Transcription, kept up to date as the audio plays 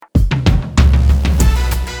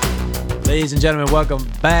Ladies and gentlemen, welcome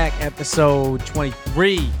back. Episode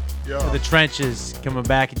 23 of The Trenches. Coming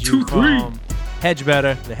back at you from Hedge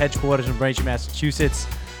Better, the headquarters in Braintree, Massachusetts.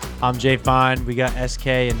 I'm Jay Fine. We got SK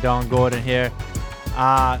and Don Gordon here.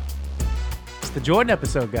 It's the Jordan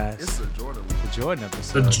episode, guys. It's the Jordan one. The Jordan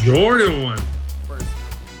episode. The Jordan one.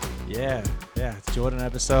 Yeah, it's Jordan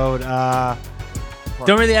episode.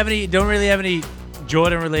 Don't really have any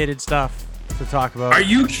Jordan-related stuff to talk about. Are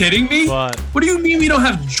you kidding me? But what do you mean we don't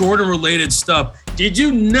have Jordan-related stuff? Did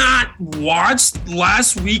you not watch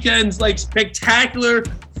last weekend's spectacular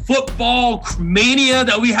football mania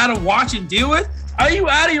that we had to watch and deal with? Are you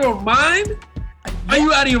out of your mind? Are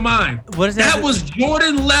you out of your mind? What is that? That was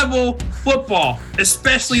Jordan-level football,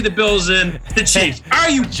 especially the Bills and the Chiefs. Are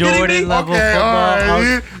you kidding me? Jordan-level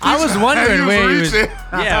football. I was wondering where he was. Yeah,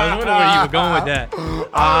 I was wondering where you were going with that.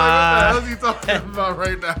 What the hell is he talking about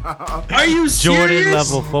right now? Are you serious?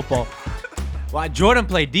 Jordan-level football. Well, Jordan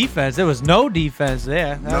played defense. There was no defense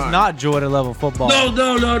there. That was not Jordan-level football.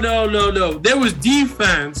 No. There was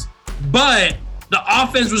defense, but the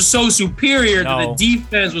offense was so superior that the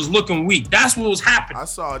defense was looking weak. That's what was happening. I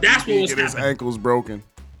saw DB get his ankles broken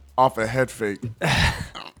off a head fake.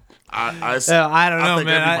 I don't know,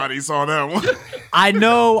 man. Everybody saw that one. I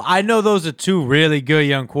know those are two really good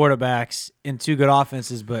young quarterbacks and two good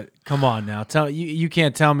offenses, but come on now. You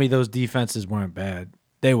can't tell me those defenses weren't bad.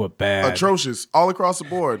 They were bad. Atrocious. All across the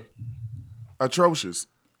board. Atrocious.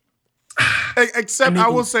 Except I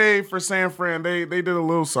will say for San Fran, they did a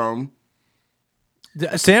little something.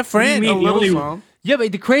 San Fran, a little something. Yeah,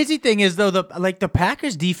 but the crazy thing is though, the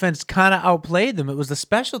Packers defense kind of outplayed them. It was the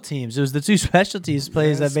special teams. It was the two special teams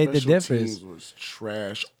plays that made the difference. Teams was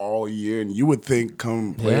trash all year, and you would think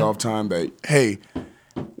come playoff time that hey,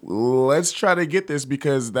 let's try to get this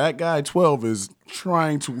because that guy 12 is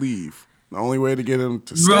trying to leave. The only way to get him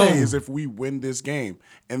to stay is if we win this game.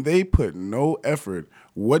 And they put no effort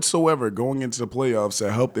whatsoever going into the playoffs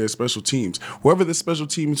to help their special teams. Whoever the special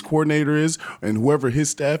teams coordinator is and whoever his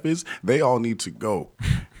staff is, they all need to go.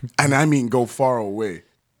 And I mean go far away.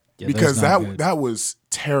 Yeah, because that was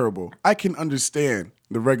terrible. I can understand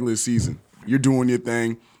the regular season. You're doing your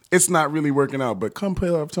thing. It's not really working out. But come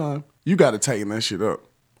playoff time, you got to tighten that shit up.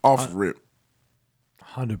 Off rip.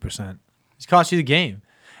 100%. It's cost you the game.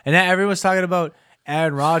 And now everyone's talking about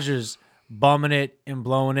Aaron Rodgers bumming it and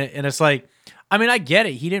blowing it. And it's like, I mean, I get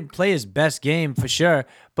it. He didn't play his best game for sure.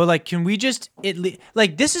 But, can we just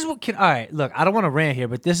this is what all right, look, I don't want to rant here,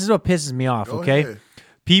 but this is what pisses me off, okay? Ahead.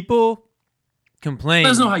 People complain.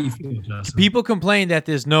 Let us know how you feel, Justin. People complain that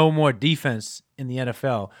there's no more defense in the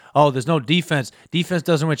NFL. Oh, there's no defense. Defense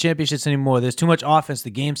doesn't win championships anymore. There's too much offense. The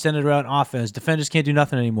game's centered around offense. Defenders can't do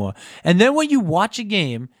nothing anymore. And then when you watch a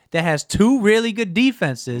game that has two really good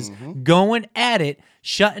defenses going at it,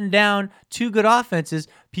 shutting down two good offenses,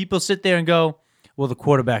 people sit there and go, well, the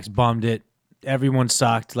quarterbacks bummed it. Everyone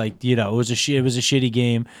sucked. It was a shitty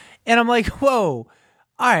game. And I'm like, whoa.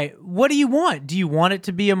 All right, what do you want? Do you want it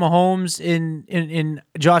to be a Mahomes in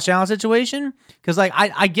Josh Allen situation? Because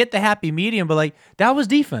I get the happy medium, but that was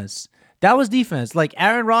defense. That was defense.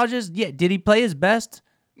 Aaron Rodgers, did he play his best?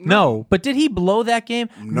 No. But did he blow that game?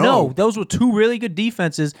 No. Those were two really good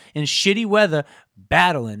defenses in shitty weather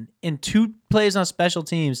battling, and two plays on special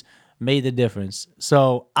teams made the difference.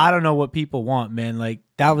 So I don't know what people want, man.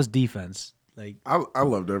 That was defense. I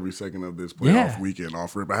loved every second of this playoff weekend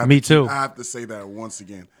off rip. Me too. I have to say that once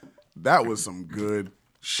again. That was some good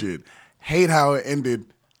shit. Hate how it ended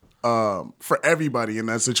for everybody in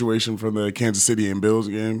that situation from the Kansas City and Bills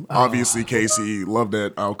game. Obviously, KC loved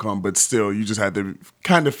that outcome, but still, you just had to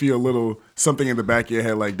kind of feel a little something in the back of your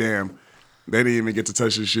head damn, they didn't even get to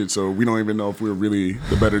touch this shit, so we don't even know if we're really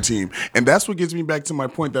the better team. And that's what gets me back to my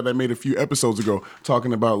point that I made a few episodes ago,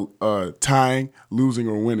 talking about tying, losing,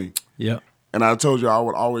 or winning. Yeah. And I told you I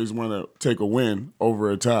would always want to take a win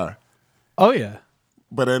over a tie. Oh, yeah.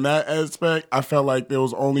 But in that aspect, I felt like there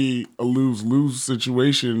was only a lose-lose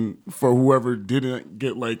situation for whoever didn't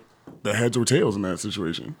get, the heads or tails in that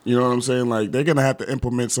situation. You know what I'm saying? They're going to have to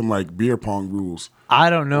implement some, beer pong rules. I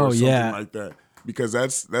don't know, or something like that. Because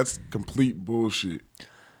that's complete bullshit.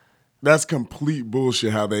 That's complete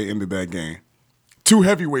bullshit how they ended that game. Two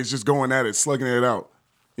heavyweights just going at it, slugging it out.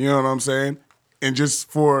 You know what I'm saying? And just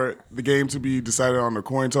for the game to be decided on the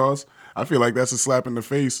coin toss, I feel like that's a slap in the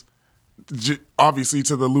face, obviously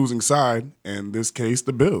to the losing side, in this case,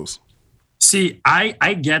 the Bills. See,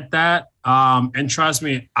 I get that. And trust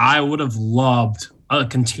me, I would have loved a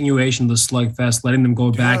continuation of the slugfest, letting them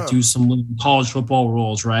go back, do some college football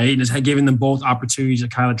rules, right? And just giving them both opportunities to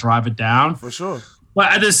kind of drive it down. For sure.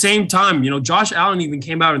 But at the same time, Josh Allen even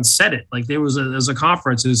came out and said it. Like there was a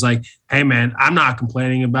conference. It was like, hey man, I'm not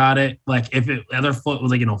complaining about it. Like if the other foot was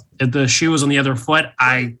like, if the shoe was on the other foot,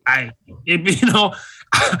 I'd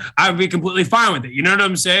be completely fine with it. You know what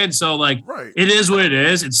I'm saying? So like, Right. It is what it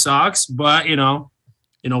is. It sucks, but what are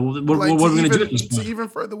we going to do at this point? To even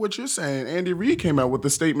further what you're saying, Andy Reid came out with the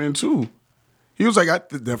statement too. He was like, I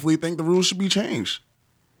definitely think the rules should be changed.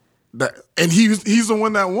 And he's the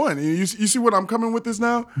one that won. You see what I'm coming with this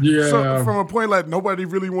now? Yeah. So from a point like nobody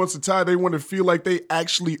really wants to tie, they want to feel like they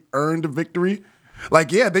actually earned a victory.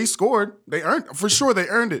 Like, yeah, they scored. They earned, for sure they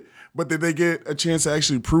earned it. But did they get a chance to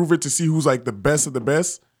actually prove it to see who's like the best of the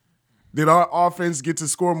best? Did our offense get to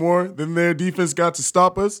score more than their defense got to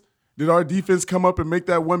stop us? Did our defense come up and make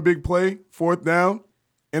that one big play, 4th down,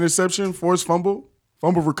 interception, forced fumble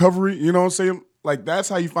recovery? You know what I'm saying? Like, that's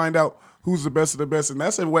how you find out who's the best of the best. And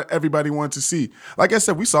that's what everybody wanted to see. Like I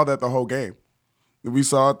said, we saw that the whole game. We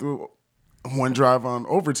saw it through one drive on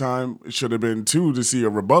overtime. It should have been 2 to see a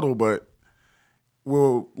rebuttal, but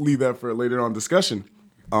we'll leave that for a later on discussion.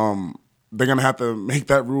 They're going to have to make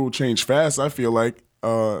that rule change fast, I feel like,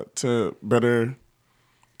 to better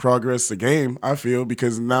progress the game, I feel,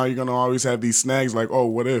 because now you're going to always have these snags like, oh,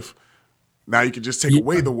 what if? Now you can just take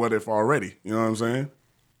away the what if already. You know what I'm saying?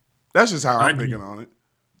 That's just how I'm thinking on it.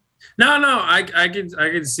 No, I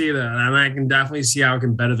can see that, and I can definitely see how it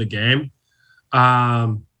can better the game.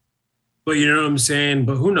 But you know what I'm saying?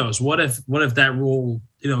 But who knows? What if that rule,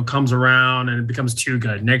 comes around and it becomes too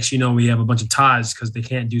good? Next, we have a bunch of ties because they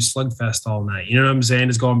can't do slugfest all night. You know what I'm saying?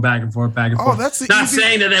 It's going back and forth, back and forth. That's not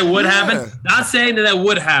saying that would happen. Not saying that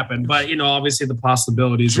would happen, but obviously the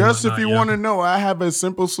possibilities. Just if you want to know, I have a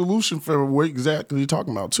simple solution for what exactly you're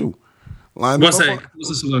talking about too. What's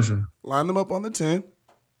the solution? Line them up on the 10,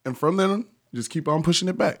 and from then just keep on pushing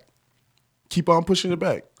it back. Keep on pushing it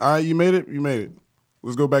back. All right, you made it.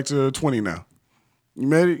 Let's go back to 20 now. You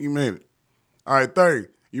made it. All right, 30.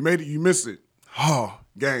 You made it. You missed it. Oh,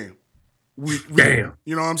 game. Damn.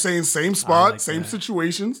 You know what I'm saying? Same spot, same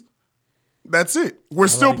situations. That's it. We're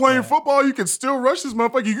still playing football. You can still rush this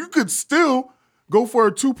motherfucker. You could still go for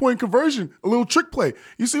a 2-point conversion, a little trick play.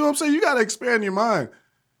 You see what I'm saying? You got to expand your mind.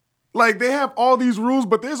 Like, they have all these rules,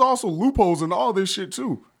 but there's also loopholes in all this shit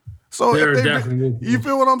too. So you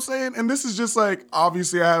feel what I'm saying? And this is just like,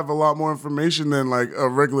 obviously I have a lot more information than like a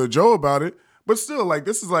regular Joe about it, but still, like,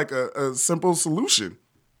 this is like a simple solution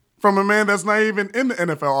from a man that's not even in the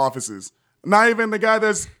NFL offices, not even the guy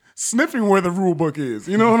that's sniffing where the rule book is.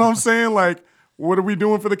 You know what I'm saying? Like, what are we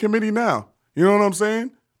doing for the committee now? You know what I'm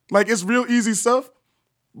saying? Like, it's real easy stuff,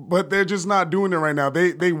 but they're just not doing it right now.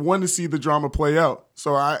 They want to see the drama play out.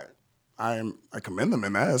 So I commend them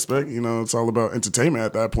in that aspect. It's all about entertainment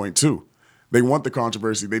at that point too. They want the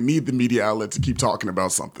controversy. They need the media outlet to keep talking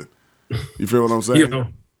about something. You feel what I'm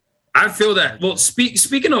saying? I feel that. Well,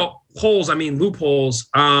 speaking of holes, loopholes.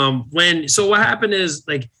 What happened is,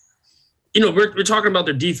 like, we're talking about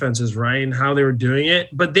their defenses, right, and how they were doing it,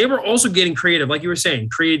 but they were also getting creative, like you were saying,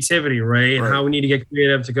 creativity, right, and how we need to get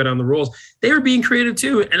creative to go down the rules. They were being creative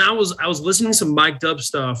too, and I was listening to some mic'd up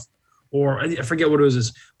stuff. Or I forget what it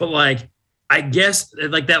was, but like, I guess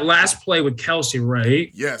like that last play with Kelce,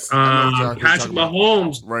 right? Yes. Patrick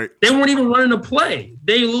Mahomes, right? They weren't even running a play.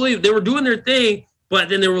 They were doing their thing, but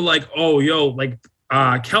then they were like, "Oh,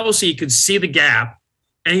 Kelce could see the gap,"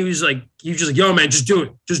 and he was just like, "Yo, man, just do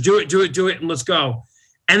it, and let's go."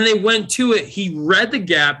 And they went to it. He read the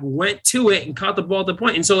gap, went to it, and caught the ball at the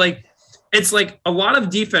point. And so, like, it's like a lot of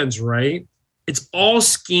defense, right? It's all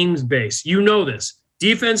schemes based. You know this.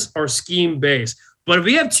 Defense are scheme based. But if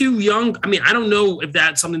we have two young, I don't know if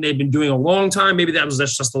that's something they've been doing a long time. Maybe that's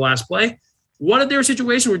just the last play. What if there a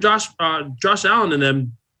situation where Josh Allen and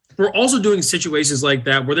them were also doing situations like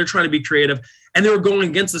that where they're trying to be creative and they were going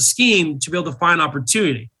against the scheme to be able to find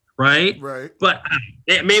opportunity, right? Right. But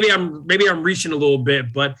maybe I'm reaching a little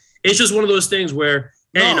bit, but it's just one of those things where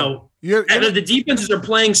the defenses are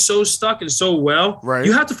playing so stuck and so well. Right.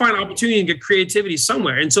 You have to find opportunity and get creativity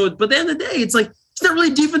somewhere. And so, but at the end of the day, it's like, it's not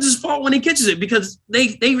really defense's fault when he catches it because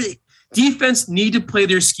defense need to play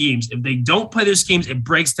their schemes. If they don't play their schemes, it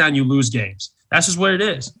breaks down. You lose games. That's just what it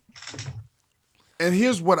is. And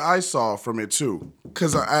here's what I saw from it too,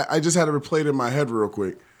 because I just had to replay it in my head real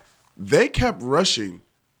quick. They kept rushing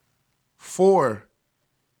for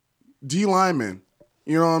D linemen.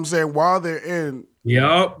 You know what I'm saying? While they're in,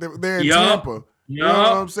 they're in Tampa. You know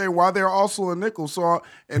what I'm saying? While they're also in nickel.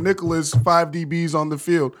 And nickel is 5 DBs on the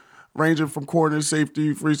field, ranging from corner,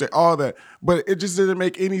 safety, free safety, all that. But it just didn't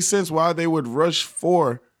make any sense why they would rush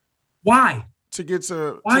for. Why? To get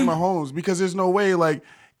to Mahomes, because there's no way, like,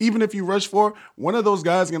 even if you rush 4, one of those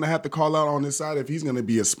guys is going to have to call out on this side if he's going to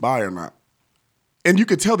be a spy or not. And you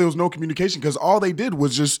could tell there was no communication because all they did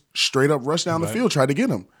was just straight up rush down the field, try to get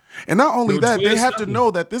him. And not only that, they have to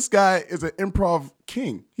know that this guy is an improv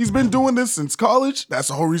king. He's been doing this since college. That's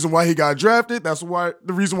the whole reason why he got drafted. That's the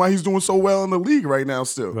reason why he's doing so well in the league right now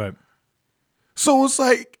still. Right. So it's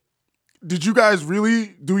like, did you guys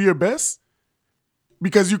really do your best?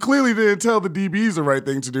 Because you clearly didn't tell the DBs the right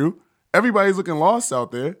thing to do. Everybody's looking lost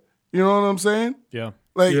out there. You know what I'm saying? Yeah.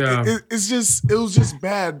 Like, it was just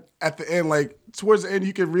bad at the end. Like, towards the end,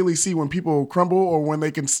 you can really see when people crumble or when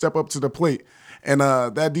they can step up to the plate. And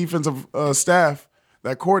that defensive staff,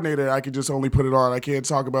 that coordinator, I could just only put it on. I can't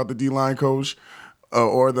talk about the D-line coach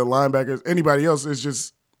or the linebackers. Anybody else, it's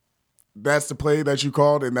just that's the play that you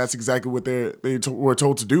called, and that's exactly what they were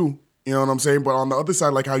told to do. You know what I'm saying? But on the other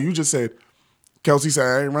side, like how you just said, Kelsey said,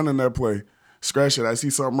 I ain't running that play. Scratch it. I see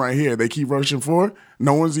something right here. They keep rushing for.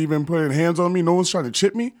 No one's even putting hands on me. No one's trying to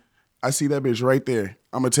chip me. I see that bitch right there.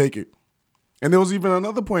 I'm going to take it. And there was even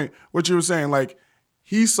another point, what you were saying, like,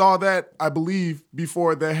 he saw that, I believe,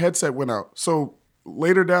 before their headset went out. So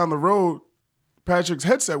later down the road, Patrick's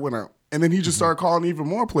headset went out. And then he just started calling even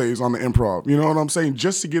more plays on the improv. You know what I'm saying?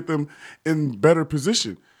 Just to get them in better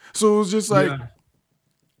position. So it was just like,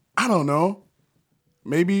 I don't know.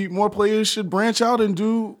 Maybe more players should branch out and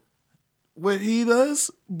do what he does.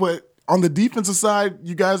 But on the defensive side,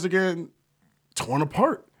 you guys are getting torn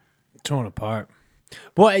apart. Torn apart.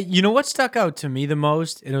 Well, you know what stuck out to me the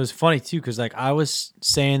most? And it was funny, too, because, like, I was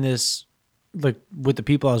saying this, like, with the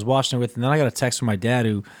people I was watching it with, and then I got a text from my dad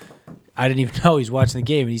who I didn't even know he was watching the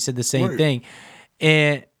game, and he said the same thing.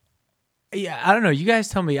 And, yeah, I don't know. You guys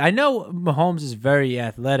tell me. I know Mahomes is very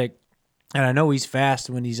athletic, and I know he's fast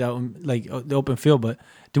when he's out in, like, the open field, but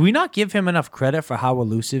do we not give him enough credit for how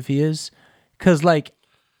elusive he is? Because, like,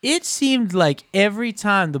 it seemed like every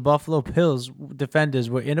time the Buffalo Bills defenders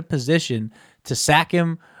were in a position to sack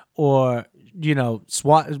him or, you know,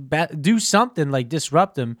 do something like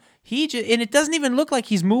disrupt him, and it doesn't even look like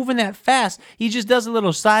he's moving that fast. He just does a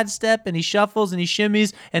little sidestep and he shuffles and he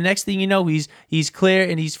shimmies, and next thing you know, he's clear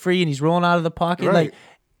and he's free and he's rolling out of the pocket. Right. Like,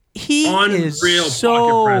 he is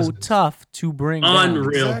so tough to bring down.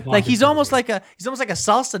 Unreal. Like he's almost like a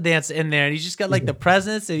salsa dancer in there, and he's just got like the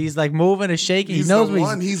presence, and he's like moving and shaking. He's he knows the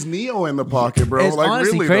one. He's Neo in the pocket, bro. It's like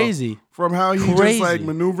honestly really crazy. Though, from how he just like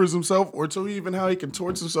maneuvers himself, or to even how he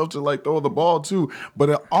contorts himself to like throw the ball too. But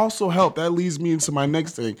it also helped. That leads me into my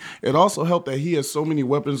next thing. It also helped that he has so many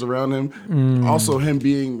weapons around him. Also, him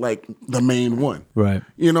being like the main one. Right.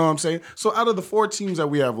 You know what I'm saying? So out of the 4 teams that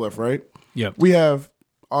we have left, right? Yep. We have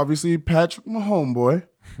obviously Patrick Mahomes, boy.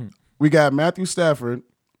 We got Matthew Stafford,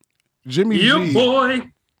 Jimmy G, boy.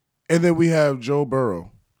 and then we have Joe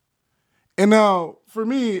Burrow. And now, for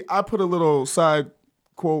me, I put a little side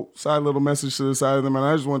little message to the side of them, and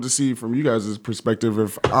I just wanted to see from you guys' perspective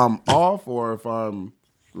if I'm off or if I'm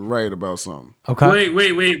right about something. Okay.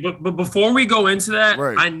 Wait. But before we go into that,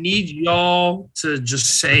 Right. I need y'all to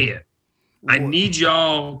just say it. I need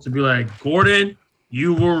y'all to be like, Gordon,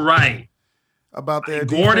 you were right. About their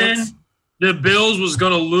Gordon, defense? the Bills was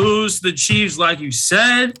going to lose the Chiefs like you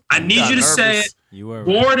said. I need you to say it. You were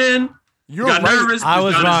Gordon, You're got right. nervous. I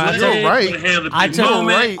was wrong. You're right. I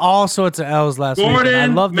took all sorts of L's last week. I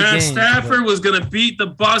Gordon, love the Matt game. Stafford was going to beat the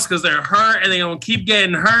Bucs because they're hurt and they're going to keep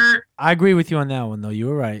getting hurt. I agree with you on that one, though. You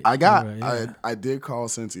were right. I did call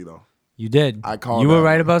Cincy, though. You did. I called You were that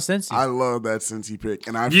right one. about Cincy. I love that Cincy pick.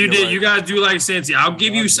 And You guys do like Cincy. I'll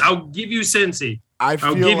give you Cincy. I I'll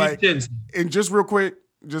feel give like, you Cincy. and just real quick,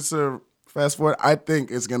 just to fast forward, I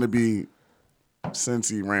think it's going to be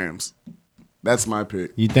Cincy Rams. That's my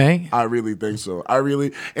pick. You think? I really think so.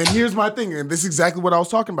 And here's my thing, and this is exactly what I was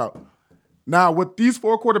talking about. Now, with these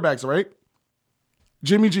 4 quarterbacks, right?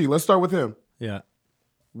 Jimmy G, let's start with him. Yeah.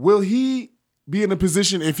 Will he be in a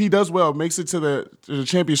position, if he does well, makes it to the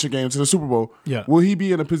championship game, to the Super Bowl, will he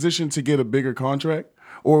be in a position to get a bigger contract?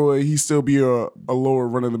 Or will he still be a lower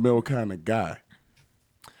run-of-the-mill kind of guy?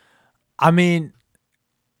 I mean,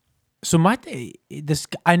 so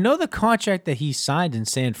I know the contract that he signed in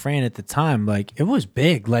San Fran at the time, like it was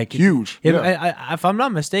big, like huge. If I'm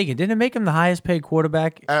not mistaken, didn't it make him the highest paid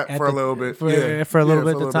quarterback for a little bit? For a little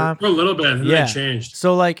bit at the time. For a little bit, and then it changed.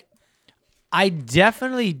 So like, I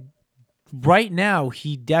definitely right now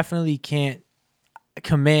he definitely can't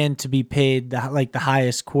command to be paid the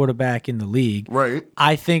highest quarterback in the league. Right.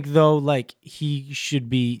 I think though, like he should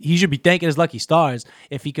be thanking his lucky stars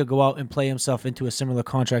if he could go out and play himself into a similar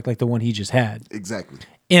contract like the one he just had. Exactly.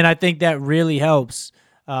 And I think that really helps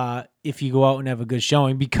if you go out and have a good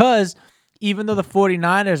showing, because even though the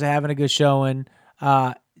 49ers are having a good showing,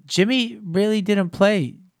 Jimmy really didn't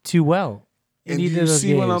play too well in And either you of those see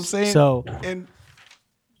games. what I'm saying? So And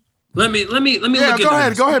Let me yeah, look go at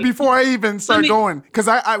ahead. this. Go ahead before I even start going, because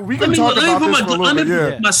we can talk about this for a little bit.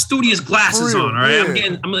 Yeah, my studious glasses For real, on. All right,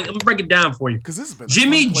 yeah. I'm gonna break it down for you. because this has been a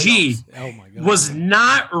Jimmy fun G playoffs. oh my god, was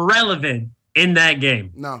not relevant in that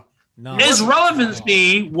game. No, no. His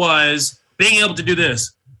relevancy was being able to do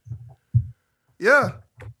this. yeah.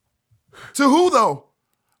 To who though?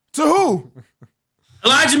 To who?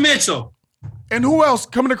 Elijah Mitchell. And who else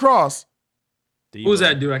coming across? Who's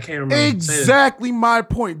that dude? I can't remember. Exactly my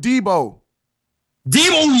point. Debo.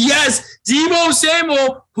 Debo, yes. Debo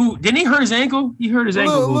Samuel, who didn't he hurt his ankle? He hurt his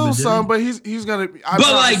ankle a little Little bit, didn't son, but he's gonna.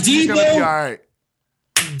 Debo- he's gonna be all right.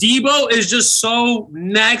 he? Debo is just so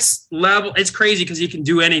next level. It's crazy because he can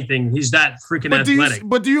do anything. He's that freaking athletic.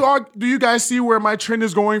 Do you guys see where my trend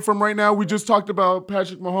is going from right now? We just talked about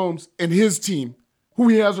Patrick Mahomes and his team, who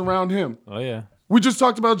he has around him. Oh yeah. We just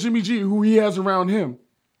talked about Jimmy G, who he has around him.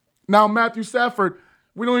 Now Matthew Stafford,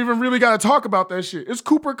 we don't even really got to talk about that shit. It's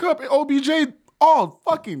Cooper Kupp and OBJ all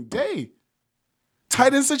fucking day.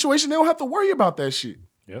 Tight end situation, they don't have to worry about that shit.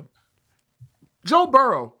 Yep. Joe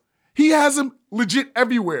Burrow, he has him legit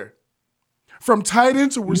everywhere. From tight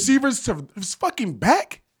end to receivers to his fucking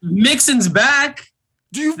back. Mixon's back.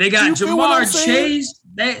 Do They got you feel what I'm Jamar saying?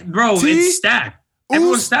 Chase. Bro, T? it's stacked.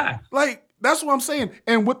 Everyone's Ooze, stacked. Like, that's what I'm saying.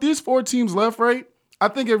 And with these 4 teams left, right, I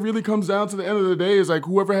think it really comes down to the end of the day is like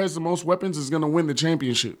whoever has the most weapons is going to win the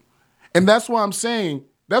championship. And that's why I'm saying,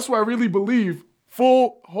 that's why I really believe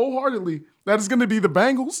wholeheartedly that it's going to be the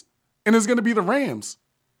Bengals and it's going to be the Rams.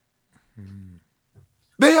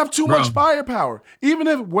 They have too much firepower. Even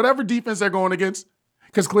if whatever defense they're going against,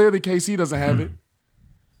 because clearly KC doesn't have it.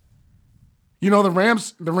 You know, the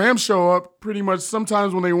Rams show up pretty much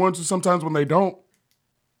sometimes when they want to, sometimes when they don't.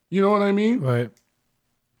 You know what I mean? Right.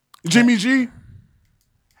 Jimmy G,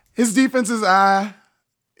 his defense is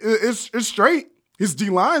it's straight. His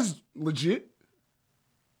D-line's legit.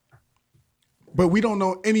 But we don't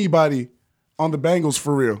know anybody on the Bengals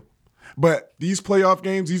for real. But these playoff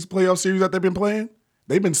games, these playoff series that they've been playing,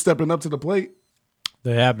 they've been stepping up to the plate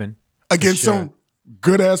They have been. against sure. some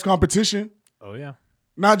good-ass competition. Oh yeah.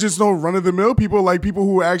 Not just no run-of-the-mill people, like people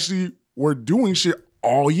who actually were doing shit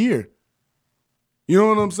all year. You know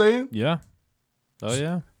what I'm saying? Yeah. Oh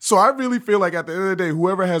yeah. So I really feel like at the end of the day,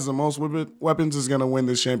 whoever has the most weapons is going to win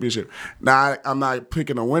this championship. Now, I'm not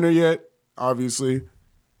picking a winner yet, obviously,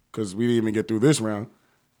 because we didn't even get through this round.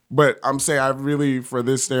 But I'm saying I really, for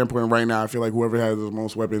this standpoint right now, I feel like whoever has the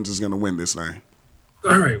most weapons is going to win this thing.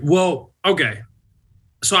 All right. Well, okay.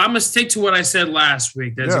 So I'm going to stick to what I said last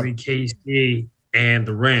week. That's going to be KC and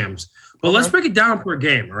the Rams. But let's break it down per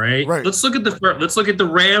game, all right? Right. Let's look at the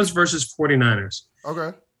Rams versus 49ers.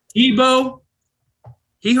 Okay. Tebow,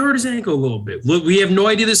 he hurt his ankle a little bit. Look, we have no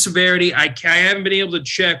idea the severity. I haven't been able to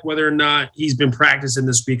check whether or not he's been practicing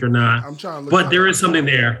this week or not. I'm trying to look. But there is something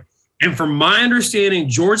there. And from my understanding,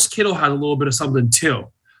 George Kittle had a little bit of something too.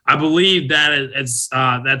 I believe that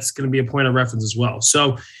that's going to be a point of reference as well.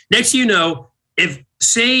 So next, if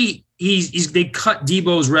say they cut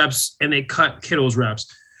Debo's reps and they cut Kittle's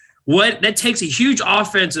reps, that takes a huge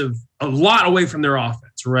a lot away from their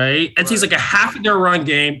offense, right? It takes like a half of their run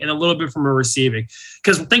game and a little bit from a receiving.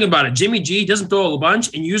 Because think about it, Jimmy G doesn't throw a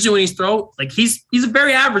bunch, and usually when he's a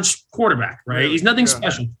very average quarterback, right? He's nothing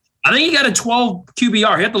special. I think he got a 12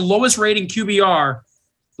 QBR. He had the lowest rating QBR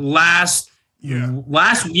last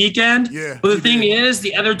weekend. Yeah. But the thing is,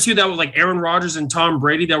 the other two that were like Aaron Rodgers and Tom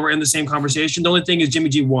Brady that were in the same conversation, the only thing is Jimmy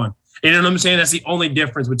G won. You know what I'm saying? That's the only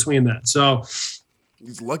difference between that. So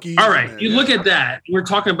he's lucky. All right, you look at that. We're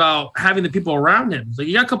talking about having the people around him. Like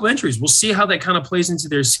you got a couple injuries. We'll see how that kind of plays into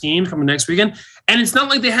their scheme coming next weekend. And it's not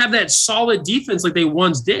like they have that solid defense like they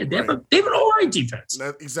once did. They have an all right defense.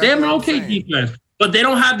 They have an okay defense, but they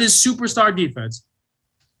don't have this superstar defense.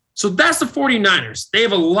 So that's the 49ers. They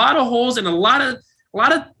have a lot of holes and a lot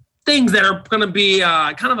of things that are going to be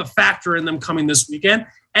kind of a factor in them coming this weekend.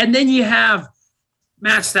 And then you have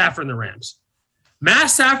Matt Stafford and the Rams. Matt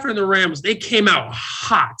Stafford and the Rams, they came out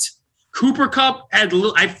hot. Cooper Kupp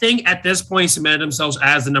I think at this point cemented themselves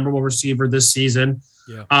as the number one receiver this season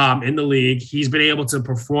in the league. He's been able to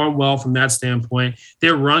perform well from that standpoint.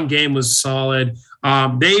 Their run game was solid.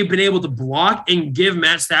 They've been able to block and give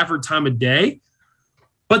Matt Stafford time of day.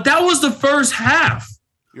 But that was the first half.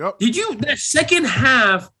 Yep. The second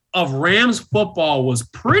half of Rams football was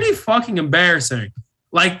pretty fucking embarrassing.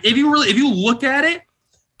 Like if you look at it,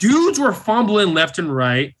 dudes were fumbling left and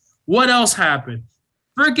right. What else happened?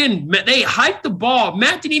 Freaking, they hiked the ball.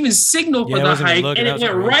 Matt didn't even signal for the hike, and it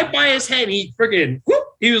went right by his head. He freaking, whoop,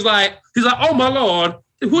 he was like, oh my Lord,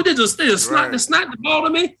 who did this? They snot the ball to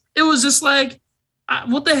me. It was just like,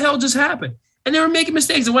 what the hell just happened? And they were making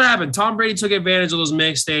mistakes. And what happened? Tom Brady took advantage of those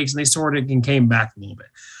mistakes, and they sorted and came back a little bit.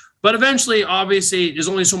 But eventually, obviously, there's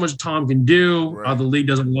only so much Tom can do. Right. The league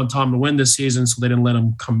doesn't want Tom to win this season, so they didn't let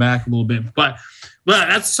him come back a little bit. But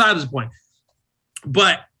that's beside this point.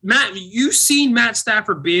 But Matt, you've seen Matt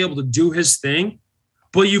Stafford be able to do his thing,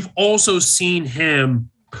 but you've also seen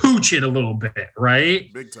him pooch it a little bit,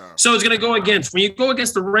 right? Big time. So it's going to go against, when you go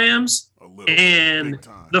against the Rams and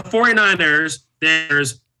the 49ers,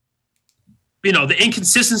 there's, the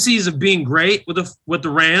inconsistencies of being great with the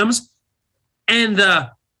Rams and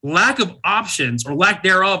the lack of options or lack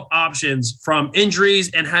thereof options from injuries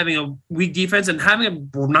and having a weak defense and having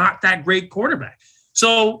a not that great quarterback.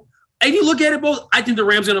 So if you look at it both, I think the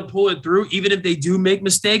Rams are going to pull it through, even if they do make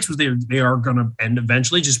mistakes, which they are going to end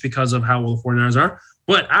eventually just because of how well the 49ers are.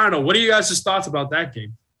 But I don't know. What are you guys' thoughts about that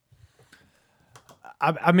game?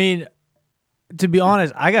 I mean, to be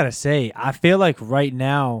honest, I got to say, I feel like right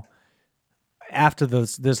now, after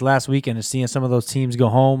this last weekend, is seeing some of those teams go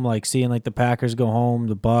home, like seeing like the Packers go home,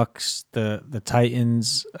 the Bucks, the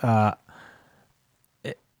Titans. I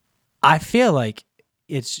feel like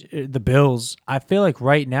it's the Bills. I feel like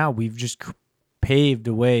right now we've just paved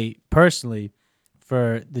the way personally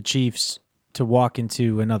for the Chiefs to walk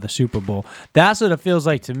into another Super Bowl. That's what it feels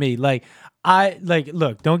like to me. Look,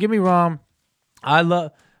 don't get me wrong.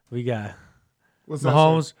 We got What's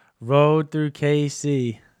Mahomes rode through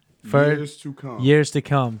KC for years to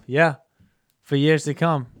come. Yeah, for years to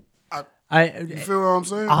come. You feel what I'm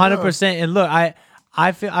saying? 100%. And look,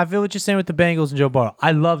 I feel what you're saying with the Bengals and Joe Burrow.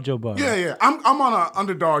 I love Joe Burrow. Yeah. I'm on an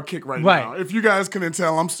underdog kick right now. If you guys couldn't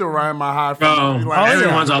tell, I'm still riding my high.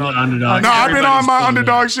 Everyone's on the underdog. No, I've been on my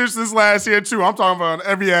underdog shit since last year too. I'm talking about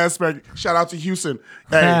every aspect. Shout out to Houston.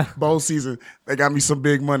 Hey, bowl season. They got me some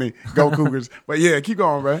big money. Go Cougars. But yeah, keep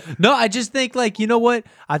going, man. No, I just think you know what?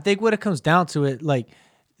 I think what it comes down to it,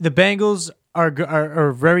 the Bengals are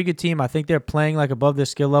a very good team. I think they're playing above their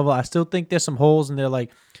skill level. I still think there's some holes, and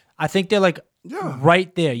I think they're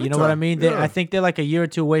right there. You know what I mean? I think they're a year or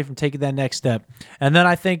two away from taking that next step. And then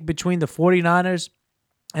I think between the 49ers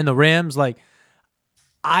and the Rams, as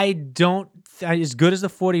good as the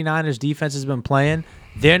 49ers defense has been playing,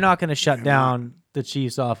 they're not going to shut down the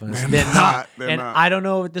Chiefs offense. They're not. And I don't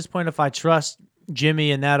know at this point if I trust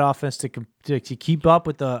Jimmy and that offense to keep up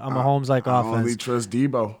with the Mahomes offense. I only trust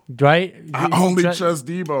Debo. Right? I only trust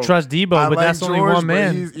Debo. Trust Debo, but that's George, only one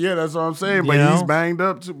man. That's what I'm saying. But he's banged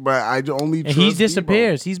up too. But I only trust he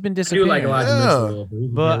disappears. Debo. He's been disappearing. I do like Elijah Mitchell.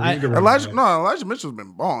 But Elijah Mitchell's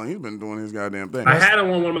been balling. He's been doing his goddamn thing. I had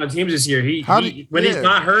him on one of my teams this year. When he's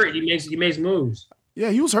not hurt, he makes moves. Yeah,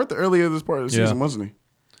 he was hurt the earlier this part of the season, wasn't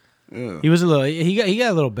he? Yeah. He was a little. He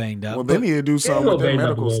got a little banged up. Well, they need to do something with their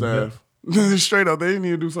medical staff. Straight up, they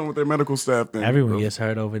need to do something with their medical staff. Then everyone gets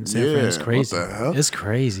hurt over in San Fran. It's crazy. What the hell? It's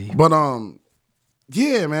crazy. But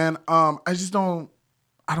yeah, man. I just don't.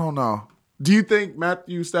 I don't know. Do you think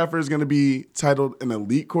Matthew Stafford is going to be titled an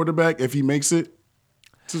elite quarterback if he makes it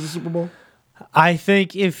to the Super Bowl? I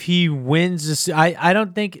think if he wins this, I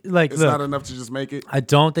don't think it's not enough to just make it. I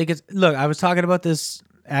don't think it's. Look, I was talking about this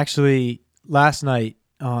actually last night.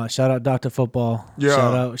 Shout out Dr. Football.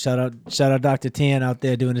 Yeah. Shout out Dr. Tan out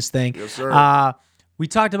there doing his thing. Yes, sir. We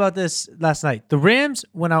talked about this last night. The Rams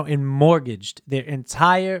went out and mortgaged their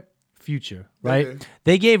entire future, right? Okay.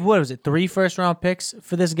 They gave, 3 first-round picks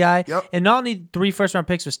for this guy? Yep. And not only 3 first-round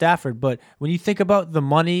picks for Stafford, but when you think about the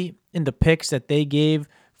money and the picks that they gave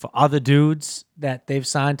for other dudes that they've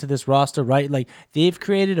signed to this roster, right? They've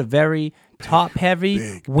created a very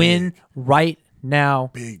top-heavy right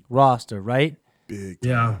now roster, right?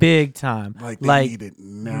 Big time. They need it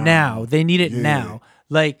now. They need it now.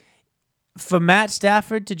 For Matt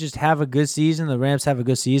Stafford to just have a good season, the Rams have a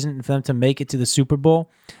good season, and for them to make it to the Super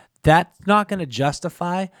Bowl, that's not going to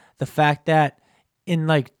justify the fact that in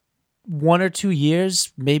 1 or 2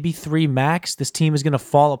 years, maybe 3 max, this team is going to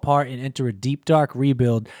fall apart and enter a deep, dark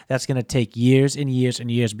rebuild that's going to take years and years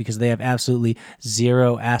and years because they have absolutely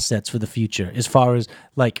zero assets for the future as far as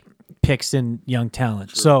picks and young talent.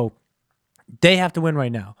 Sure. So they have to win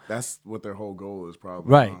right now. That's what their whole goal is,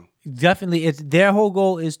 probably. Right. Definitely. It's their whole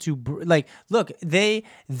goal is to look, they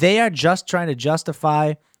are just trying to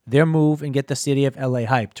justify their move and get the city of LA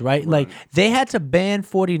hyped, right? They had to ban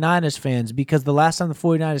 49ers fans because the last time the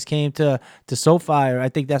 49ers came to SoFi, or I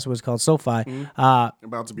think that's what it's called, SoFi.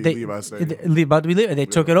 About to be Levi Stadium. They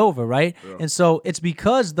took it over, right? Yeah. And so it's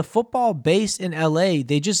because the football base in LA,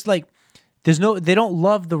 they just they don't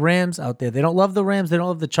love the Rams out there. They don't love the Rams. They don't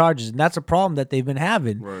love the Chargers, and that's a problem that they've been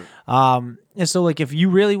having. Right. And so, like, if you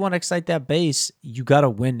really want to excite that base, you got to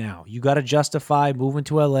win now. You got to justify moving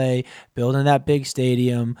to LA, building that big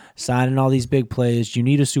stadium, signing all these big players. You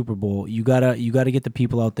need a Super Bowl. You gotta get the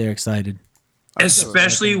people out there excited.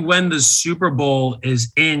 Especially when the Super Bowl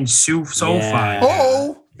is in SoFi.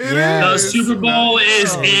 Oh, it is. The Super Bowl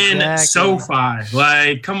is in SoFi.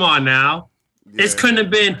 Like, come on now. Yeah. It couldn't have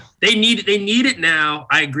been. They need it now.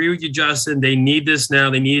 I agree with you, Justin. They need this now.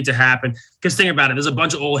 They need it to happen. Because think about it. There's a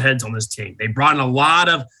bunch of old heads on this team. They brought in a lot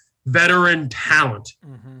of veteran talent,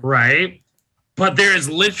 right? But there is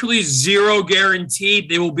literally zero guarantee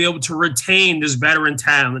they will be able to retain this veteran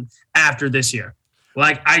talent after this year.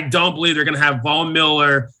 Like, I don't believe they're going to have Von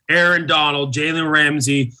Miller, Aaron Donald, Jalen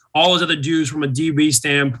Ramsey, all those other dudes from a DB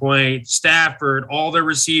standpoint, Stafford, all their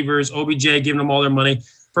receivers, OBJ giving them all their money.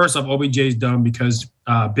 First off, OBJ is dumb because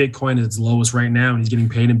Bitcoin is its lowest right now, and he's getting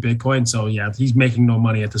paid in Bitcoin. So, yeah, he's making no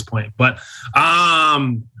money at this point. But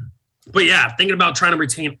yeah, thinking about trying to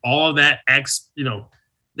retain all of that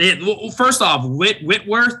first off,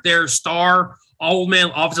 Whitworth, their star old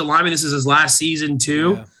man offensive lineman, this is his last season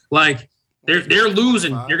too. Yeah. Like, they're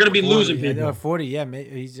losing. You're going to be losing people. Yeah, 40. Yeah,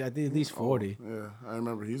 he's I think at least 40. Yeah, I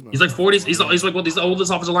remember he's like 40. He's the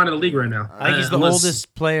oldest offensive line in the league right now. I think he's the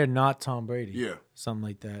oldest player, not Tom Brady. Yeah, something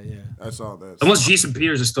like that. Yeah, I saw that. Unless Jason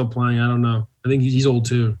Peters is still playing, I don't know. I think he's old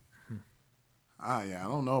too. Yeah, I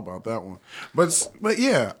don't know about that one, but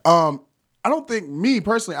yeah, I don't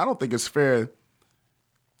think it's fair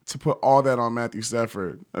to put all that on Matthew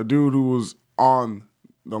Stafford, a dude who was on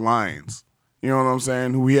the Lions. You know what I'm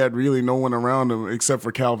saying? Who he had really no one around him except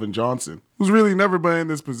for Calvin Johnson, who's really never been in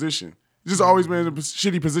this position. He's just always been in a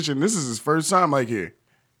shitty position. This is his first time like here.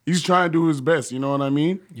 He's trying to do his best. You know what I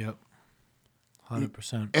mean? Yep.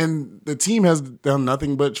 100%. And the team has done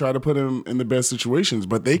nothing but try to put him in the best situations,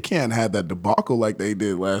 but they can't have that debacle like they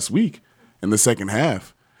did last week in the second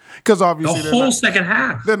half. Because obviously the whole second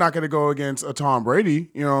half, they're not going to go against a Tom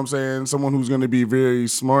Brady. You know what I'm saying? Someone who's going to be very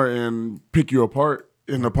smart and pick you apart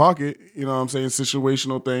in the pocket, you know what I'm saying,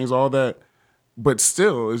 situational things, all that. But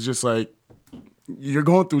still, it's just like, you're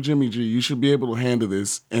going through Jimmy G. You should be able to handle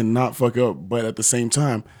this and not fuck up. But at the same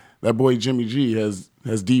time, that boy Jimmy G has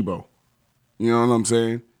Debo. You know what I'm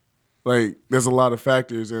saying? Like, there's a lot of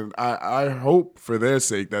factors, and I hope for their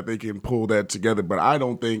sake that they can pull that together. But I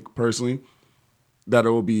don't think, personally, that it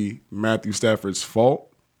will be Matthew Stafford's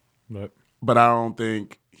fault. But I don't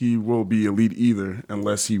think he will be elite either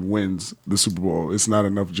unless he wins the Super Bowl. It's not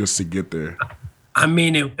enough just to get there. I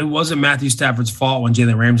mean, it wasn't Matthew Stafford's fault when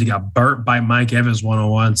Jalen Ramsey got burnt by Mike Evans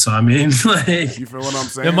 101. So, I mean, like, you feel what I'm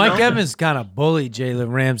saying? Yeah, Mike Evans kind of bullied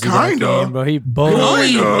Jalen Ramsey. Kind of. Bro. He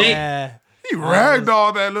bullied him. Yeah. He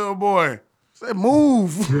ragdolled that little boy. Said,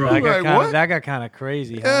 move. That got kind of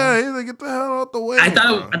crazy. Yeah, he's like, get the hell out the way. I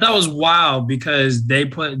thought it was wild because they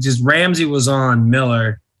put just Ramsey was on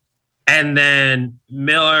Miller. And then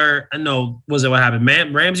what happened?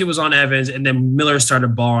 Ramsey was on Evans, and then Miller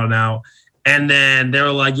started balling out. And then they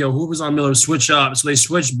were like, yo, who was on Miller? Switch up. So they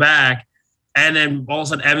switched back. And then all of a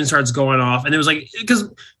sudden, Evans starts going off. And it was like,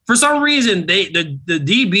 because for some reason, the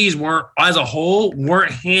DBs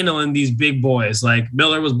weren't handling these big boys. Like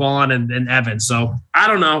Miller was balling and Evans. So I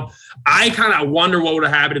don't know. I kind of wonder what would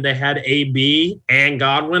have happened if they had AB and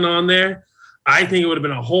Godwin on there. I think it would have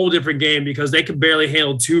been a whole different game because they could barely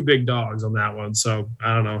handle two big dogs on that one. So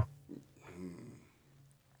I don't know.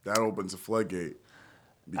 That opens a floodgate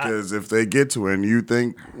because if they get to it and you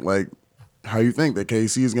think like how you think that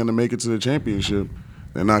KC is going to make it to the championship,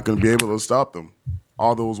 they're not going to be able to stop them.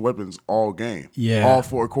 All those weapons all game. Yeah. All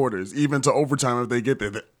 4 quarters. Even to overtime if they get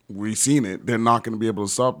there. We've seen it. They're not going to be able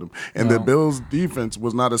to stop them. And the Bills' defense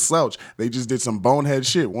was not a slouch. They just did some bonehead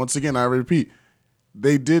shit. Once again, I repeat.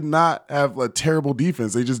 They did not have a terrible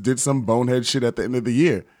defense. They just did some bonehead shit at the end of the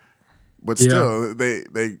year. But still, they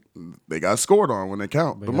got scored on when they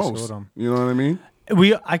count the most. You know what I mean?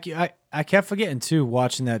 I kept forgetting too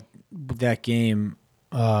watching that game,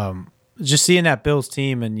 just seeing that Bills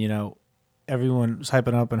team, and everyone was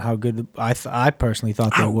hyping up and how good I personally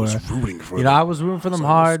thought they were. I was rooting for them. I was rooting for them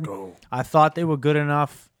hard. I thought they were good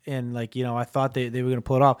enough, and I thought they were going to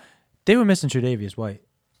pull it off. They were missing Tre'Davious White.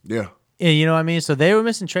 Yeah. You know what I mean? So they were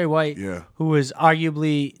missing Trey White, yeah, who was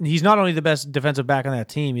arguably, he's not only the best defensive back on that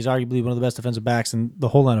team, he's arguably one of the best defensive backs in the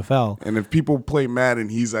whole NFL. And if people play Madden,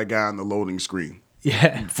 he's that guy on the loading screen.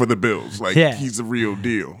 Yeah. For the Bills. He's the real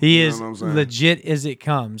deal. He is legit as it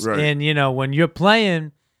comes. Right. And, when you're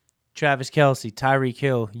playing Travis Kelce, Tyreek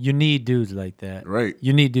Hill, you need dudes like that. Right.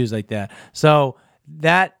 You need dudes like that. So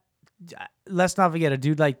that let's not forget a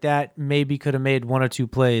dude like that maybe could have made one or two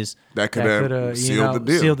plays that could have sealed the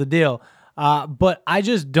deal. Sealed the deal. But I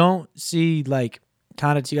just don't see like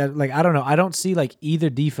kind of like I don't know. I don't see like either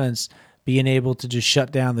defense being able to just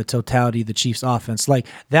shut down the totality of the Chiefs' offense. Like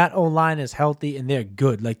that O-line is healthy and they're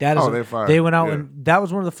good. Like that is they're fine. They went out and that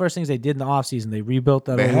was one of the first things they did in the offseason. They rebuilt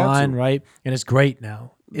that O-line, right? And it's great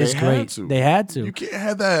now. It's great. They had to. You can't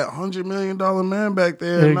have that $100 million man back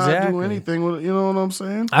there and not do anything with it. You know what I'm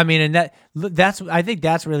saying? I mean, and I think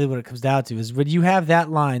that's really what it comes down to is when you have that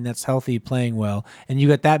line that's healthy playing well, and you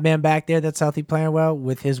got that man back there that's healthy playing well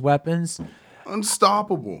with his weapons.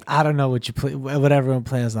 Unstoppable. I don't know what everyone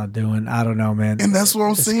plans on doing. I don't know, man. And that's what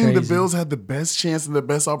I'm saying. Crazy. The Bills had the best chance and the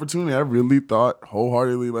best opportunity. I really thought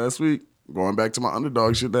wholeheartedly last week, going back to my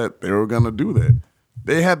underdog shit, that they were going to do that.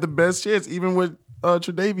 They had the best chance, even with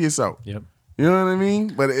Tre'Davious out. Yep. You know what I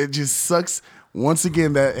mean? But it just sucks once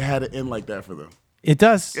again that it had to end like that for them. It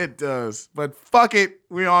does. It does. But fuck it.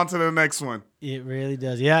 We on to the next one. It really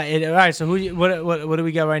does. Yeah. All right. So what do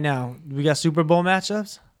we got right now? We got Super Bowl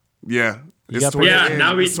matchups? Yeah. Now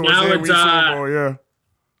it's Super Bowl, yeah.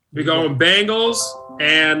 We're going Bengals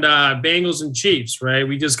and Chiefs, right?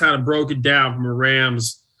 We just kind of broke it down from a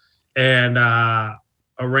Rams and a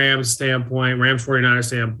Rams standpoint, Rams 49ers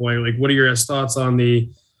standpoint. Like, what are your thoughts on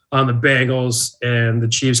the Bengals and the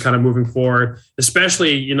Chiefs kind of moving forward?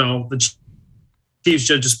 Especially, the Chiefs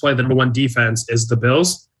should just play the number one defense is the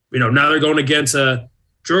Bills. Now they're going against a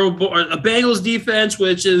Bengals defense,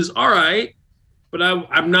 which is all right, but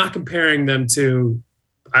I'm not comparing them to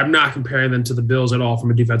the Bills at all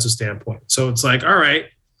from a defensive standpoint. So it's like, all right,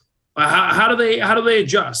 how do they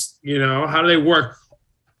adjust? How do they work?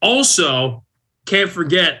 Also, can't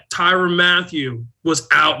forget Tyrann Mathieu was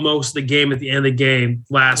out most of the game at the end of the game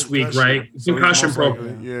last week, right? So concussion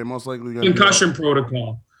protocol. Yeah, most likely. Concussion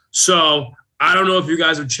protocol. So I don't know if you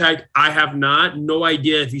guys have checked. I have not. No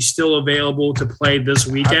idea if he's still available to play this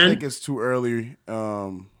weekend. I think it's too early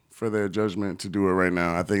for their judgment to do it right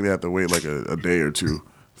now. I think they have to wait like a day or two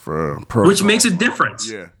for protocol. Which makes a difference.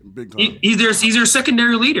 Yeah, big time. He's their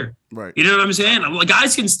secondary leader. Right. You know what I'm saying?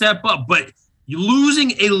 Guys can step up, but you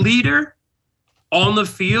losing a leader on the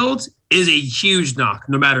field is a huge knock,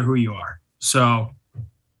 no matter who you are. So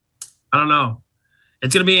I don't know.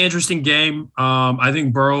 It's going to be an interesting game. I think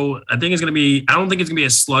it's going to be – I don't think it's going to be a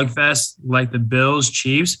slugfest like the Bills,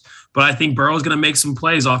 Chiefs, but I think Burrow's going to make some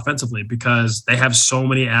plays offensively because they have so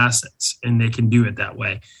many assets and they can do it that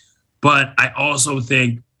way. But I also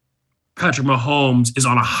think Patrick Mahomes is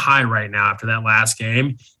on a high right now after that last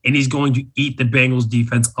game, and he's going to eat the Bengals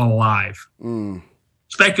defense alive.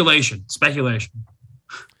 Speculation.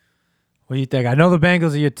 What do you think? I know the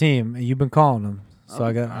Bengals are your team, and you've been calling them. So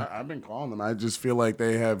I've been calling them. I just feel like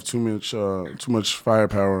they have too much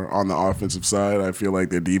firepower on the offensive side. I feel like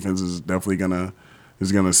their defense is definitely gonna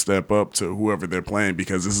step up to whoever they're playing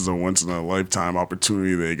because this is a once in a lifetime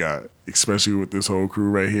opportunity they got, especially with this whole crew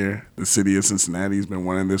right here. The city of Cincinnati has been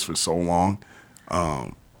wanting this for so long,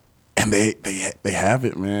 and they have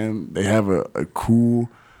it, man. They have a cool,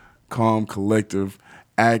 calm, collective,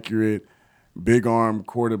 accurate, big arm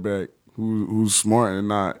quarterback who's smart and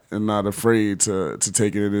not afraid to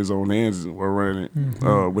take it in his own hands or run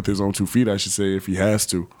it with his own 2 feet, I should say, if he has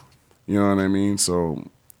to. You know what I mean? So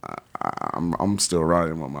I'm still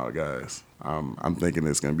riding with my guys. I'm thinking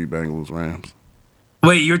it's gonna be Bengals Rams.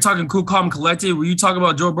 Wait, you're talking cool, calm, collected. Were you talking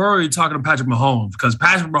about Joe Burrow or are you talking about Patrick Mahomes? Because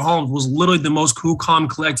Patrick Mahomes was literally the most cool, calm,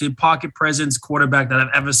 collected pocket presence quarterback that I've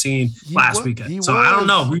ever seen last weekend. So I don't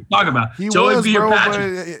know who you talking about. Joey B or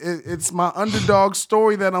Patrick? It's my underdog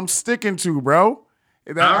story that I'm sticking to, bro.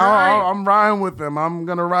 I'm riding with them. I'm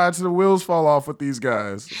gonna ride till the wheels fall off with these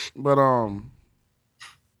guys. But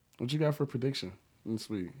what you got for prediction this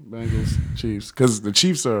week? Bengals, Chiefs, because the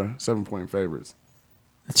Chiefs are 7-point favorites.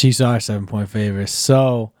 The Chiefs are 7-point favorites.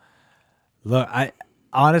 So, look, I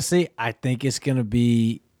think it's going to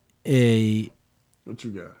be a – what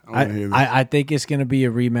you got? I think it's going to be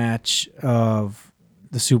a rematch of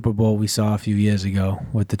the Super Bowl we saw a few years ago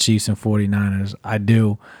with the Chiefs and 49ers. I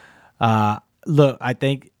do. Look, I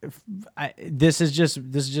think this is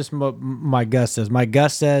just my gut says. My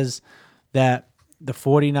gut says that the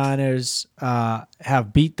 49ers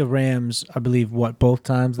have beat the Rams, I believe, both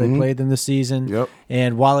times they played them this season. Yep.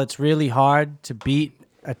 And while it's really hard to beat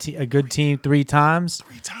a good team 3 times,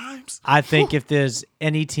 times. I think if there's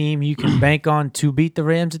any team you can bank on to beat the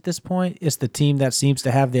Rams at this point, it's the team that seems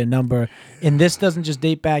to have their number. And this doesn't just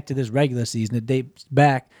date back to this regular season. It dates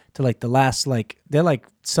back to like the last, they're like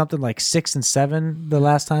something like 6-7 the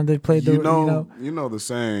last time they played the, you know the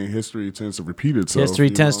saying, history tends to repeat itself. History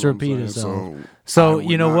tends to repeat itself. So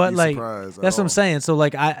you know what? Like, that's what I'm saying. So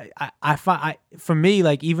like, I find, for me,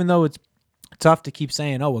 like, even though it's tough to keep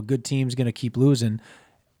saying, oh, a good team's going to keep losing,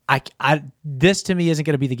 this to me isn't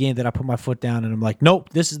going to be the game that I put my foot down and I'm like, nope,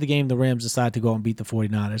 this is the game the Rams decide to go and beat the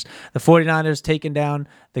 49ers. The 49ers taking down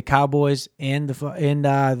the Cowboys and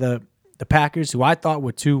the Packers, who I thought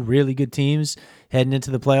were two really good teams heading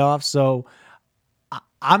into the playoffs. So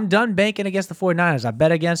I'm done banking against the 49ers. I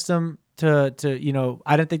bet against them to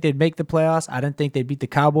I didn't think they'd make the playoffs. I didn't think they'd beat the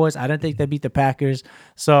Cowboys. I didn't think they'd beat the Packers.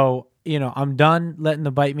 So, I'm done letting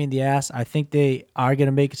them bite me in the ass. I think they are going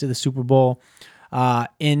to make it to the Super Bowl.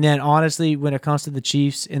 And then honestly, when it comes to the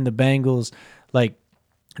Chiefs and the Bengals, like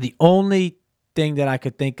the only thing that I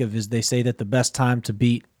could think of is they say that the best time to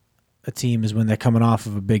beat a team is when they're coming off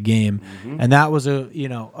of a big game. Mm-hmm. And that was a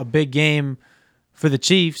big game for the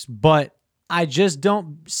Chiefs, but I just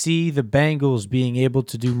don't see the Bengals being able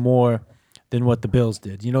to do more than what the Bills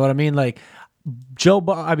did. You know what I mean? Like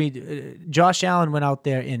Josh Allen went out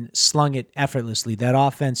there and slung it effortlessly. That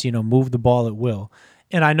offense, moved the ball at will.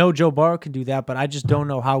 And I know Joe Burrow can do that, but I just don't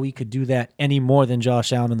know how he could do that any more than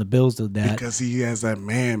Josh Allen and the Bills did that. Because he has that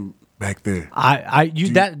man back there.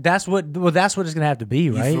 That's what it's gonna have to be,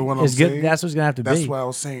 right? You feel what I'm saying? That's what it's gonna have to be. That's why I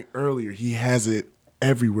was saying earlier. He has it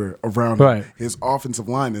everywhere around right. him. His offensive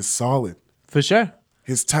line is solid. For sure.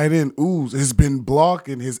 His tight end, Ooze, has been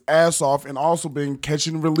blocking his ass off and also been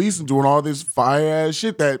catching and releasing, doing all this fire-ass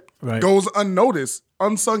shit that goes unnoticed,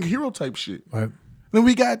 unsung hero type shit. Right. Then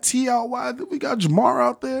we got T out wide. Then we got Jamar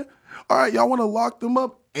out there. All right, y'all want to lock them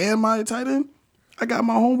up and my tight end? I got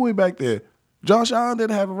my homeboy back there. Josh Allen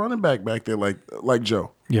didn't have a running back there like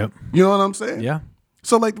Joe. Yep. You know what I'm saying? Yeah.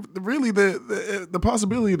 So like really the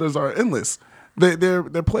possibilities are endless. Their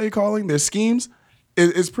play calling, their schemes,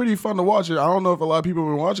 it's pretty fun to watch it. I don't know if a lot of people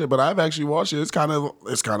have been watching it, but I've actually watched it. It's kind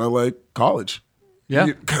of like college. Yeah.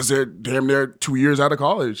 Because they're damn near 2 years out of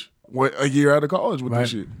college. A year out of college with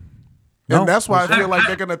this shit. No, and that's why I feel like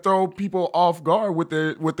they're gonna throw people off guard with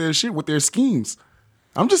their shit, with their schemes.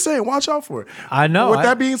 I'm just saying, watch out for it. I know. With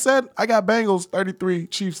that being said, I got Bengals 33,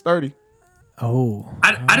 Chiefs 30. Oh.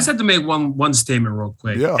 I just have to make one statement real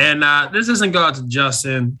quick. Yeah. And this doesn't go out to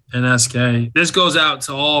Justin and SK. This goes out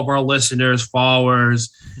to all of our listeners,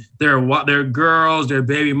 followers, their girls, their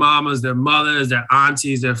baby mamas, their mothers, their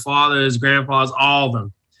aunties, their fathers, grandfathers, all of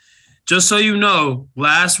them. Just so you know,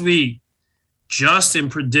 last week, Justin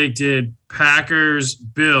predicted Packers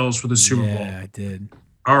Bills for the Super Bowl. Yeah, I did.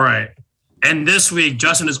 All right. And this week,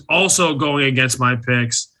 Justin is also going against my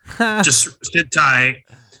picks. Just sit tight.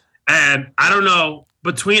 And I don't know,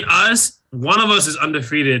 between us, one of us is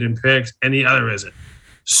undefeated in picks and the other isn't.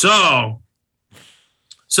 So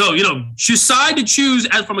decide to choose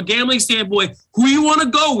as from a gambling standpoint who you want to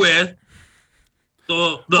go with.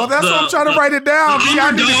 Well, that's what I'm trying to write it down. The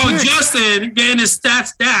underdog Justin getting his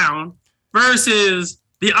stats down versus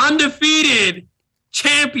the undefeated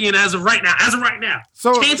champion as of right now.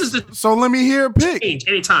 So let me hear a pick. Change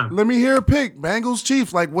anytime. Let me hear a pick. Bengals,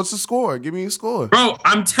 Chiefs. Like, what's the score? Give me a score. Bro,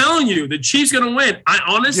 I'm telling you, the Chiefs going to win. I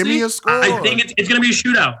honestly, give me a score. I think it's going to be a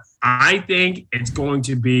shootout. I think it's going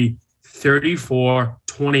to be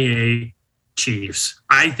 34-28 Chiefs.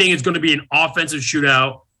 I think it's going to be an offensive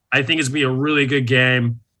shootout. I think it's going to be a really good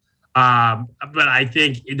game. But I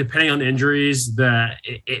think depending on injuries,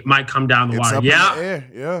 it might come down the wire. Up in the air.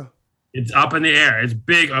 Yeah. It's up in the air. It's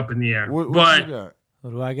big up in the air. What but you got?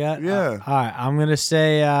 What do I got? Yeah. All right. I'm going to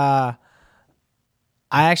say I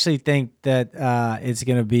actually think that it's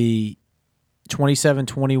going to be 27-21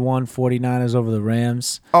 49ers over the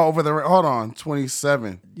Rams. Oh, hold on.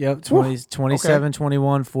 27. Yep. 27-21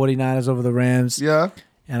 49ers over the Rams. Yeah.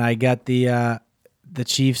 And I got the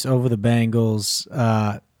Chiefs over the Bengals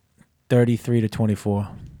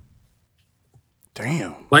 33-24.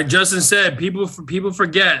 Damn. Like Justin said, people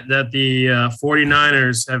forget that the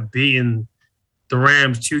 49ers have beaten the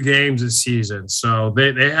Rams 2 games this season. So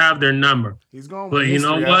they have their number. He's going but you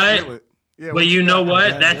know what? Yeah, but you know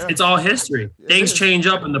what? It's all history. Things change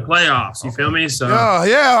up in the playoffs. You feel me? So yeah. All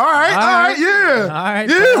right. Yeah. All right.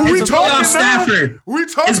 Yeah. We it's talking playoff Stafford. We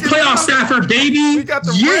talking. It's playoff Stafford, baby. We got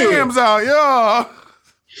the Rams out. Yeah.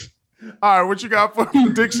 All right. What you got for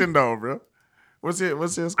prediction though, bro? What's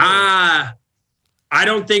his score? I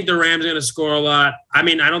don't think the Rams are going to score a lot. I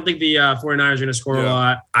mean, I don't think the 49ers are going to score a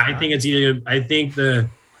lot. I think it's either – I think the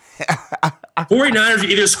 49ers are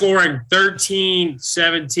either scoring 13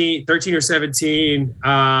 or 17.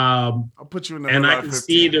 I'll put you in the and middle I of can 15.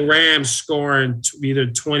 see the Rams scoring either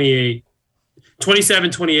 27-28.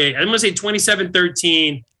 I'm going to say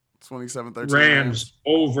 27-13. 27-13 Rams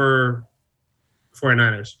over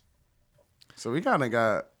 49ers. So we kind of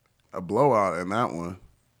got a blowout in that one.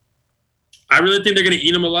 I really think they're going to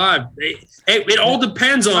eat them alive. It all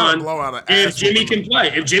depends Not a on blowout, an if ass Jimmy whooping. can play.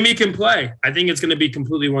 If Jimmy can play, I think it's going to be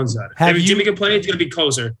completely one-sided. Have If you- Jimmy can play, it's going to be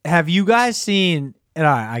closer. Have you guys seen? And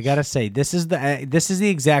I gotta say, this is the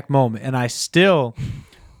exact moment, and I still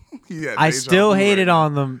Yeah, I deja still vu hated right now.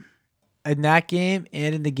 on them in that game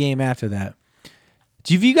and in the game after that.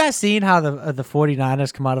 Have you guys seen how the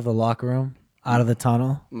 49ers come out of the locker room, out of the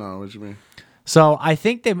tunnel? No, what you mean? So I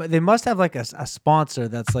think they must have like a sponsor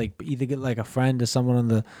that's like either get like a friend or someone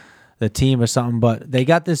on the team or something. But they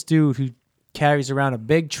got this dude who carries around a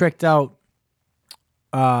big tricked out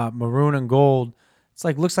maroon and gold. It's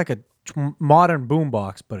like looks like a modern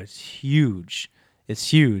boombox, but it's huge.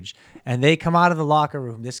 It's huge. And they come out of the locker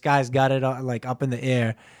room. This guy's got it like up in the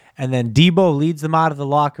air, and then Debo leads them out of the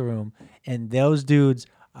locker room, and those dudes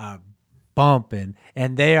are bumping,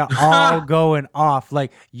 and they are all going off.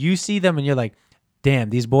 Like you see them, and you're like, "Damn,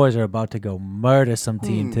 these boys are about to go murder some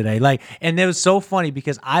team today." Like, and it was so funny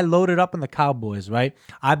because I loaded up on the Cowboys. Right,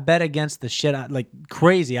 I bet against the shit like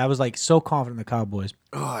crazy. I was like so confident in the Cowboys.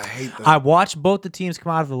 Oh, I hate that. I watched both the teams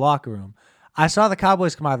come out of the locker room. I saw the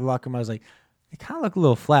Cowboys come out of the locker room. I was like, they kind of look a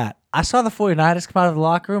little flat. I saw the 49ers come out of the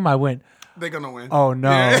locker room. I went, They're going to win. oh no.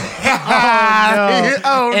 Yeah. Oh, no.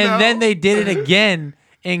 Oh, And no. then they did it again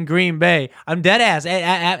in Green Bay. I'm dead ass.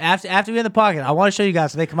 After we in the pocket, I want to show you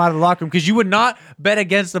guys so they come out of the locker room because you would not bet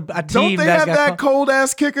against a Don't team they that have got that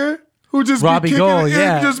cold-ass kicker who just Robbie be kicking, Gould,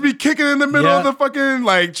 yeah. just be kicking in the middle Yeah. of the fucking,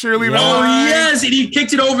 like, cheerleader Yeah. Oh, line? yes, and he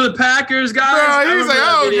kicked it over the Packers, guys. Bro, he's like,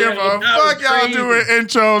 I don't give a That was fuck y'all crazy. doing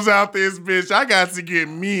intros out this bitch. I got to get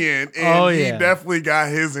me in. And Oh, he yeah. definitely got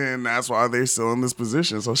his in. That's why they're still in this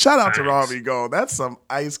position. So shout out to Nice. Robbie Gould. That's some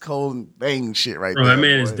ice cold bang shit right Bro, there. that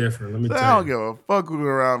man is boy. different. Let me I tell don't you. give a fuck who's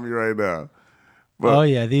around me right now. Oh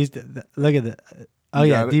yeah, look at the. Oh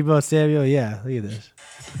You yeah, got it? Debo Samuel. Yeah, look at this.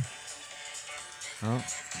 Oh.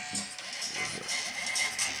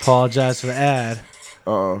 Apologize for the ad.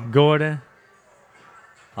 Uh-oh. Gordon,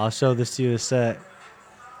 I'll show this to you in a sec.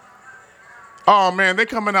 Oh, man, they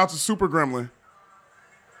coming out to Super Gremlin.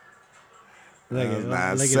 Look That's at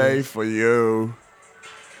not look at safe this. for you.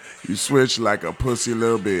 You switch like a pussy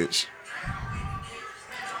little bitch.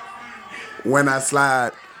 When I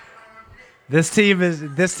slide, This team's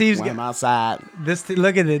when I'm outside.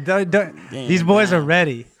 look at it. These boys are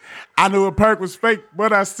ready. I knew a perk was fake,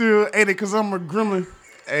 but I still ate it because I'm a gremlin.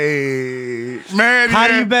 Hey, man. How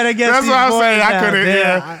do yeah. you bet against That's these what I'm boys saying. I now? couldn't.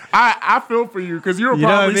 Yeah. Yeah. I feel for you because you were You know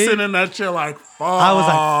what I probably mean? sitting in that chair like, fuck. I was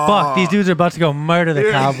like, fuck, these dudes are about to go murder the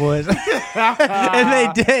Yeah. Cowboys.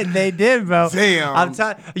 And they did, bro. Damn. I'm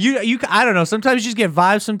telling you, I don't know. Sometimes you just get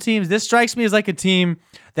vibes from teams. This strikes me as like a team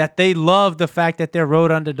that they love the fact that they're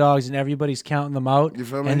road underdogs and everybody's counting them out. You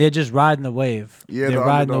feel me? And they're just riding the wave. Yeah, they're the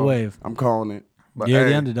riding the underdog. wave. I'm calling it. But You're the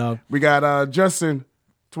hey, underdog. We got Justin,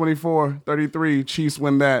 24-33. Chiefs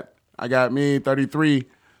win that. I got me 33-30.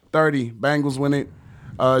 Bengals win it.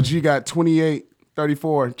 G got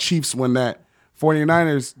 28-34. Chiefs win that.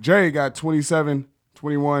 49ers, Jerry got 27-21.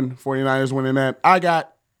 49ers winning that. I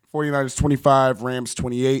got 49ers 25, Rams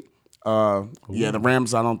 28. Yeah, the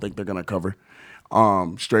Rams, I don't think they're going to cover.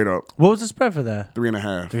 Straight up, What was the spread for that?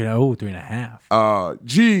 3.5. 3.5.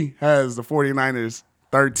 G has the 49ers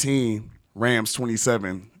 13, Rams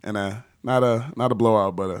 27, and not a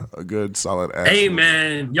blowout, but a good solid ass. Hey,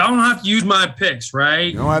 man, y'all don't have to use my picks,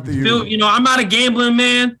 right? You don't have to use Phil, them. you know, I'm not a gambling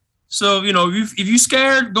man. So, you know, if you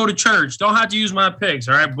scared, go to church. Don't have to use my picks,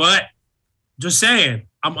 all right? But just saying,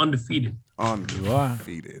 I'm undefeated.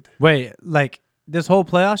 Undefeated. Wait, like this whole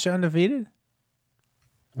playoffs, you're undefeated?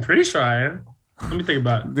 I'm pretty sure I am. Let me think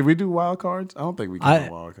about it. Did we do wild cards? I don't think we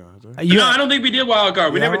count wild cards. Right? You, No, I don't think we did wild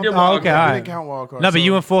card. We Yeah, I never don't- did wild okay, card. all We right. didn't count wild cards. no, but so-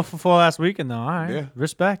 you went 4 for 4 last weekend, though. All right. Yeah.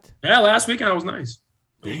 Respect. Yeah, last weekend I was nice.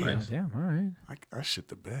 It was nice. Damn, all right. I shit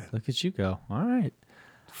the bed. Look at you go. All right.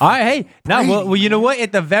 All right. Hey, now, well, you know what?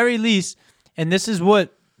 At the very least, and this is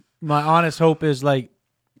what my honest hope is, like,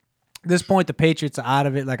 at this point, the Patriots are out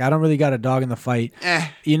of it. Like, I don't really got a dog in the fight.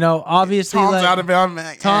 You know, obviously, Tom's like, out of it. I'm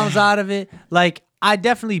like, Tom's out of it. Like, I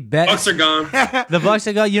definitely bet Bucks are gone. the Bucks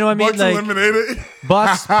are gone. You know what I mean? Bucks Like, eliminated.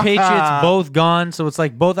 Bucks, Patriots, both gone. So it's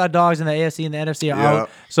like both our dogs in the AFC and the NFC are Yeah. out.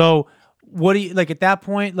 So what do you like at that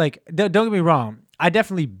point? Like, don't get me wrong. I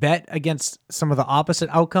definitely bet against some of the opposite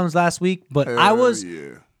outcomes last week, but I was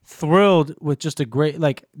yeah. thrilled with just a great,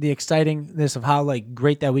 like, the excitingness of how, like,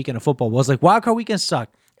 great that weekend of football was. Like, Wild Card Weekend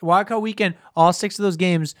sucked. Wild Card Weekend, all 6 of those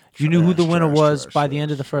games, you knew who the winner was by the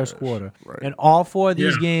end of the first quarter. Right. And all 4 of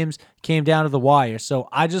these games came down to the wire. So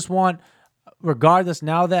I just want, regardless,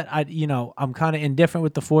 now that I'm kind of indifferent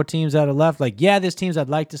with the 4 teams that are left. Like, yeah, there's teams I'd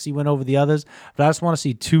like to see win over the others, but I just want to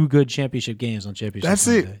see 2 good championship games on championship That's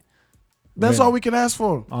Sunday. it. That's all we can ask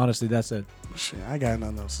for. Honestly, that's it. Shit, I got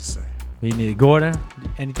nothing else to say. We need Gordon.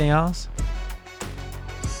 Anything else?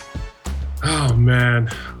 Oh man,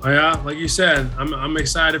 yeah, like you said, I'm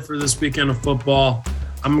excited for this weekend of football.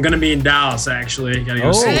 I'm gonna be in Dallas actually. Gotta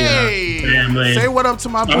go see family. Say what up to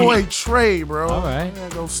my boy Trey, bro. All right, yeah,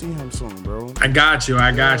 go see him soon, bro. I got you.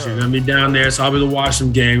 Gonna be down there, so I'll be able to watch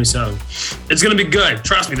some games. So it's gonna be good.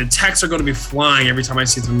 Trust me, the texts are gonna be flying every time I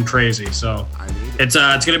see something crazy. So it's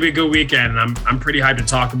gonna be a good weekend, and I'm pretty hyped to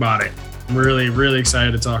talk about it. I'm really, really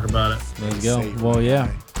excited to talk about it. There you go. Well,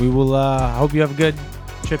 yeah, we will. Hope you have a good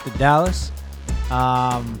trip to Dallas.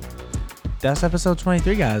 That's episode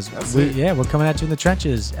 23, guys. We're coming at you in the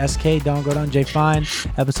trenches. SK, Don Gordon, Jay Fine.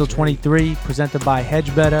 Episode 23, presented by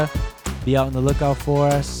Hedge Better. Be out on the lookout for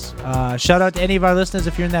us. Shout out to any of our listeners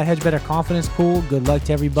if you're in that Hedge Better confidence pool. Good luck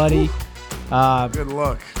to everybody. Good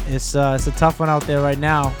luck. It's a tough one out there right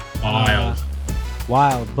now.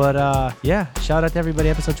 Wild. But yeah, shout out to everybody.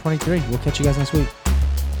 Episode 23. We'll catch you guys next week.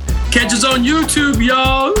 Catch us on YouTube,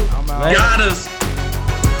 y'all. I'm out. Got us.